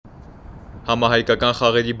Համահայկական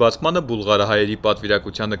խաղերի բացմանը բուլղարահայերի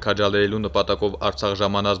պատվիրակությանը քաջալերելու նպատակով Արցախ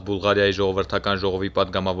ժամանած Բուլղարիայի Ժողովրդական Ժողովի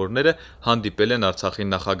պատգամավորները հանդիպել են Արցախի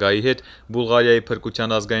նախագահի հետ։ Բուլղարիայի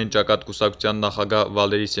փրկության ազգային ճակատ կուսակցության նախագահ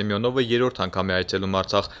Վալերի Սիմեոնովը երրորդ անգամ է այցելում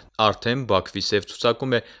Արցախ, արդեն Բաքվի սև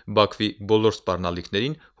ցուցակում է, Բաքվի բոլոր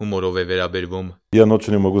սպառնալիքներին հումորով է վերաբերվում։ Я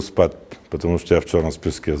ночью не могу спать, потому что я в черном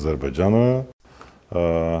списке Азербайджана.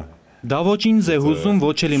 Դա ոչ ինձ է հուզում,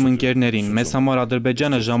 ոչ էլ իմ ընկերներին։ Մեզ համար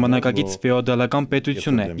Ադրբեջանը ժամանակակից ֆեոդալական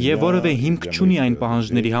պետություն է եւ որևէ հիմք չունի այն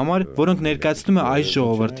պահանջների համար, որոնք ներկայացնում է այս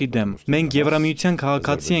ժողովրդի դեմ։ Մենք Եվրամիության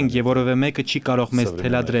քաղաքացի ենք եւ որևէ մեկը չի կարող մեզ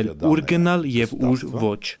թելադրել ուր գնալ եւ ուր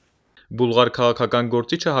ոչ։ Բուլղար քաղաքական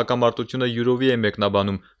գործիչը հակամարտությունը յուրովի է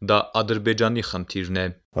մեկնաբանում, դա Ադրբեջանի խնդիրն է։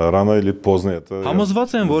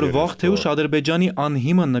 Համոզված եմ, որ վաղ թե ուշ Ադրբեջանի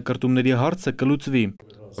անհիմն նկրտումների հարցը կլուծվի։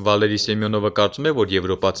 Վալերի Սիմեոնովը կարծում է, որ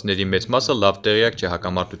եվրոպացիների մեծ մասը լավ տեղյակ չէ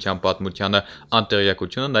հակամարտության պատմությանը,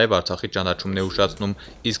 անտեղյակությունը նաև Արցախի ճանաչումն է ուշացնում,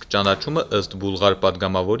 իսկ ճանաչումը ըստ բուլղար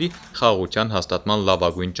պատգամավորի խաղաղության հաստատման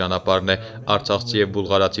լավագույն ճանապարհն է։ Արցախցի եւ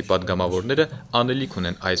բուլղարացի պատգամավորները անելիք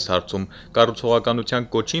ունեն այս հարցում։ Կառուցողականության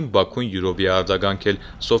կոչին Բաքուն յուրովի է արձագանքել։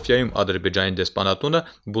 Սոֆիայում Ադրբեջանի դեսպանատունը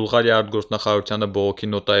Բուլղարիա արտգործնախարարությանը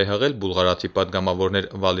բողոքի նոտա է հղել բուլղարացի պատգամավորներ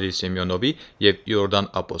Վալերի Սիմեոնովի եւ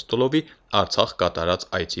Իորդան Ապոստոլովի Արցախ կատարած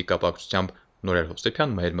այցի կապակցությամբ։ Նորեր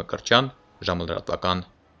Հովսեփյան, Մհեր Մկրտչյան, ժամանած։